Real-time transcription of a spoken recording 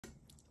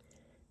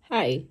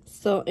Hi,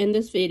 so in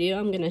this video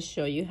I'm going to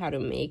show you how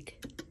to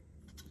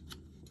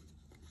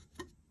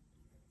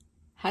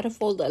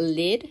fold a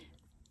lid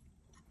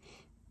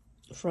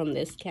from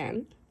this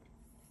can.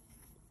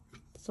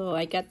 So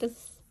I got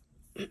this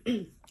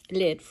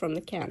lid from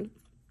the can.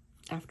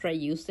 After I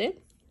use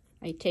it,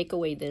 I take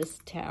away this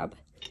tab,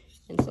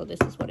 and so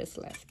this is what is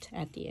left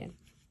at the end.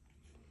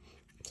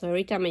 So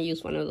every time I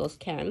use one of those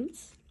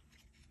cans,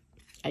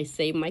 I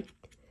save my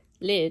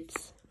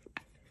lids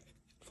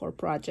for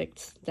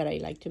projects that I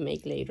like to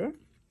make later.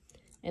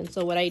 And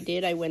so what I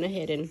did, I went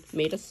ahead and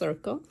made a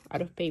circle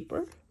out of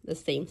paper, the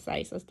same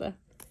size as the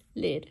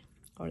lid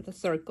or the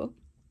circle,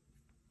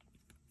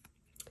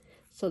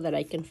 so that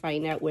I can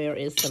find out where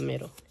is the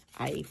middle.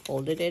 I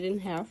folded it in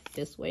half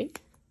this way,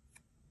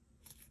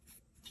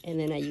 and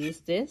then I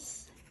use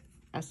this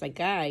as a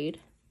guide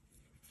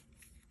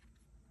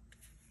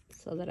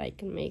so that I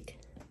can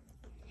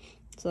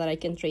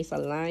trace a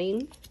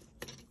line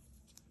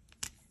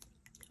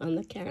on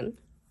the can.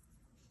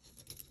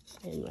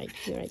 And right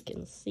here I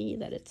can see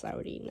that it's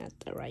already not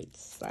the right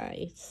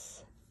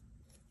size.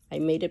 I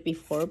made it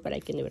before, but I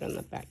can do it on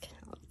the back.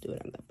 I'll do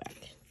it on the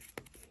back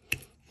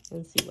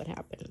and see what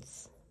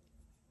happens.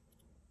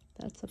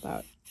 That's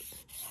about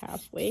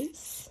halfway.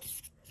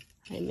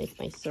 I make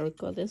my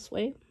circle this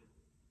way.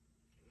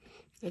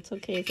 It's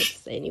okay if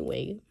it's any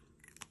way.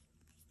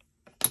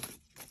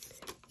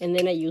 And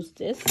then I use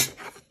this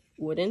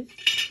wooden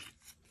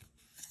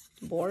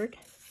board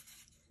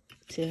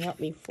to help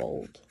me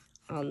fold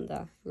on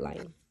the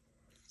line.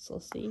 So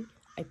see,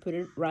 I put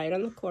it right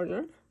on the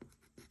corner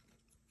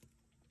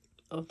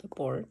of the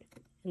board,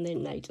 and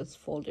then I just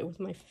fold it with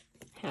my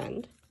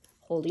hand,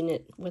 holding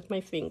it with my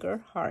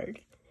finger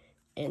hard,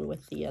 and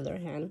with the other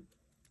hand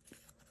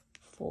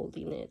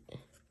folding it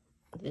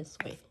this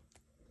way.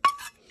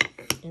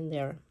 And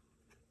there,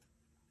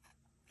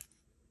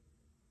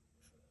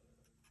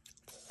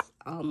 it's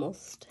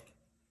almost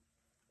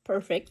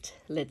perfect.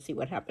 Let's see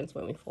what happens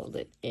when we fold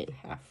it in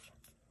half.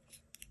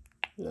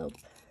 Nope,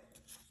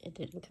 it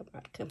didn't come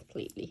out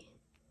completely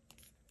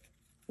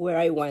where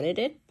I wanted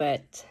it,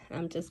 but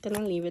I'm just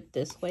gonna leave it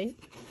this way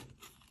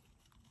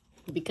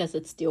because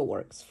it still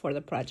works for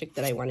the project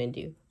that I want to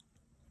do.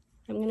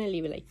 I'm gonna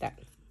leave it like that,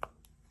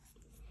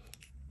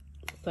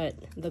 but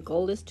the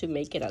goal is to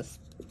make it as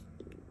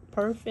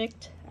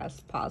perfect as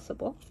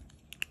possible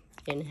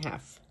in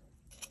half.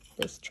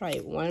 Let's try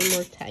it one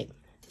more time.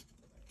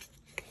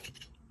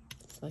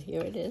 So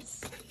here it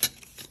is.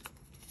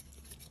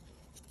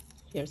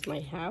 Here's my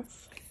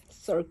half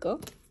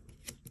circle.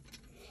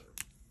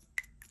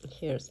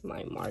 Here's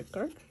my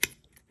marker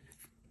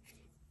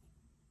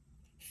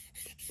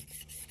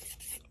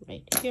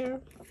right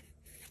here.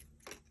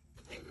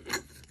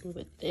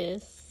 With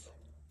this,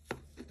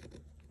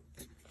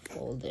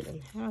 fold it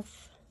in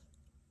half.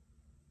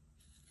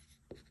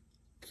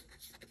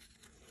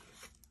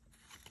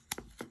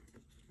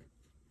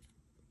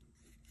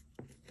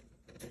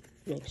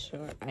 Make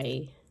sure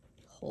I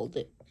hold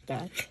it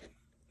back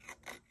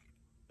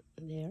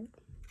there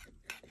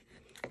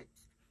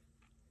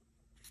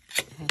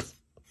as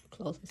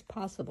close as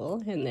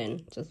possible, and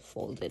then just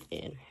fold it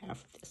in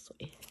half this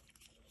way.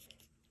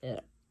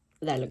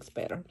 That looks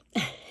better.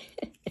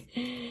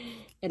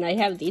 And I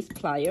have these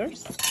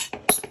pliers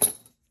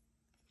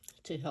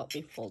to help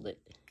me fold it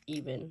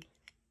even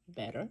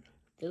better.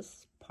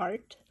 This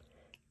part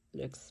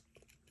looks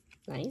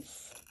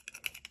nice,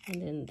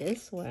 and then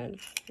this one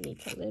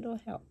needs a little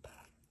help.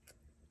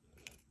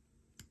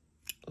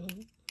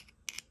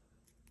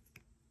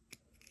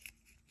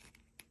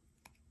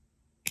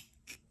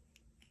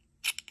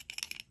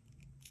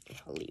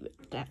 I'll leave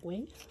it that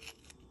way.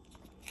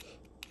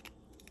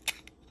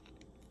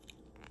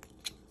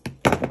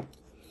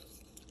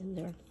 And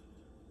there,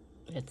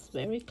 it's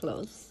very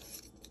close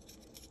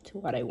to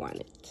what I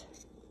wanted.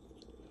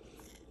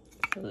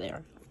 So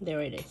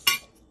there it is.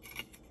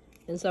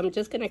 And so I'm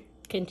just gonna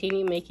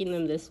continue making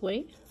them this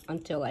way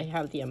until I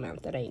have the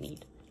amount that I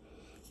need.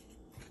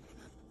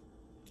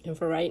 And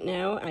for right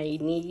now, I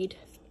need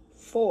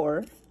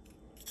 4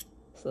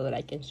 so that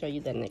I can show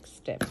you the next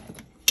step.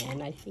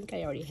 And I think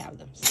I already have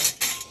them. So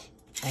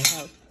I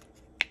have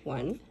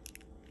 1,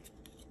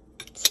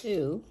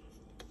 2,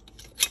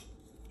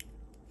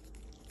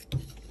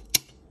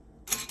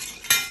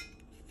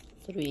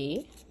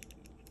 3,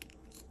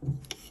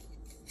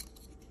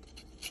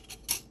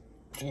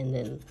 and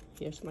then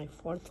here's my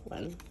 4th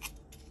one,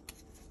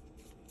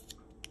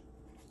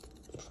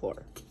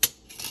 4.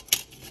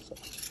 So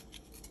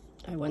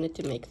I wanted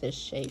to make this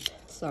shape,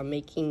 so I'm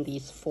making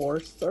these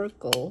 4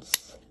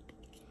 circles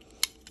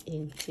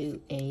into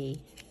a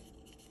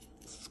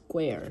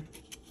square,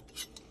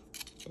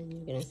 and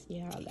you're gonna see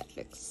how that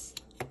looks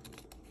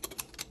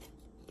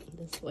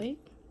this way.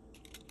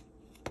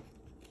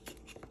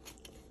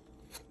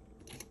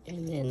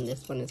 And then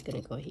this one is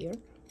gonna go here.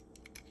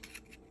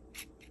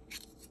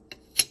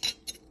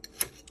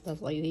 That's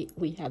why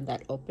we have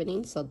that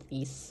opening, so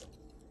these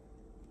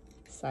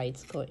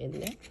sides go in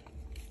there,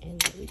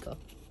 and there we go.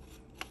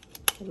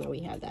 And now we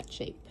have that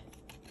shape.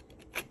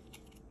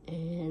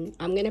 And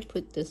I'm gonna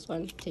put this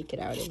one, take it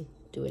out and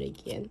do it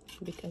again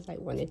because I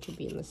want it to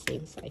be in the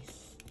same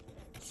size,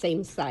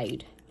 same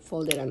side,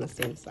 fold it on the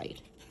same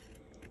side.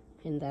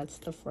 And that's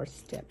the first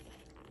step.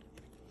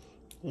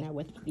 Now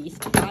with these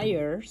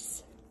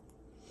pliers,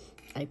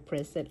 I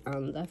press it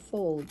on the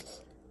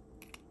folds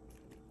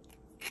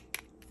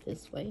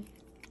this way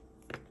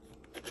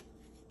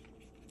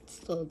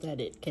so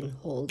that it can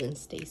hold and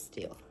stay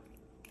still.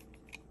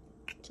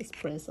 Just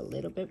press a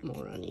little bit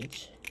more on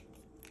each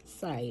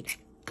side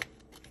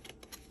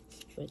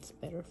so it's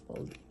better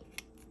folded.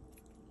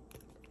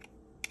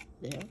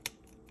 There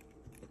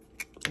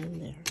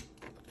and there.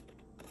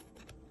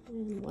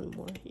 And one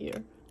more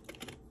here.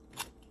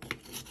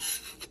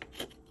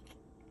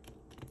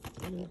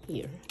 And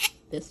here.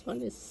 This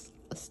one is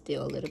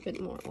still a little bit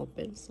more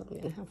open, so I'm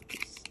gonna have to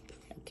see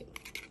if I can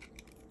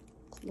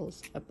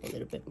close it up a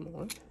little bit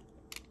more.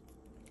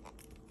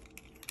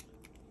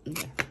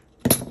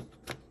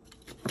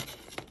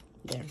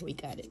 There, we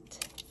got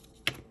it.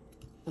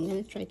 I'm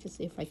gonna try to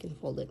see if I can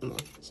fold it more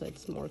so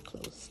it's more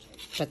closed.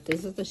 But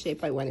this is the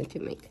shape I wanted to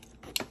make.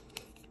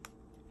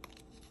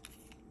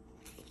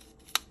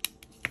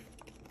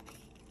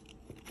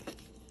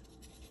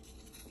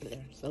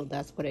 There, so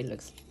that's what it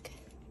looks like.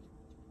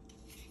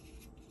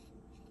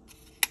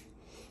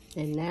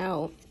 And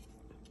now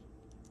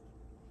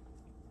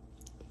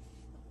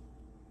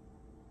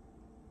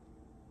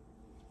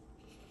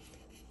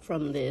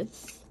from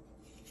this,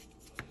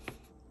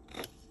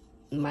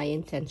 my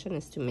intention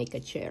is to make a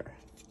chair.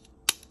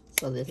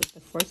 So this is the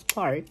first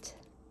part,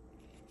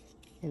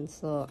 and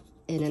so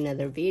in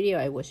another video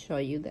I will show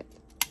you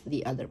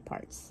the other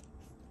parts.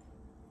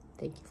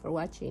 Thank you for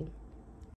watching.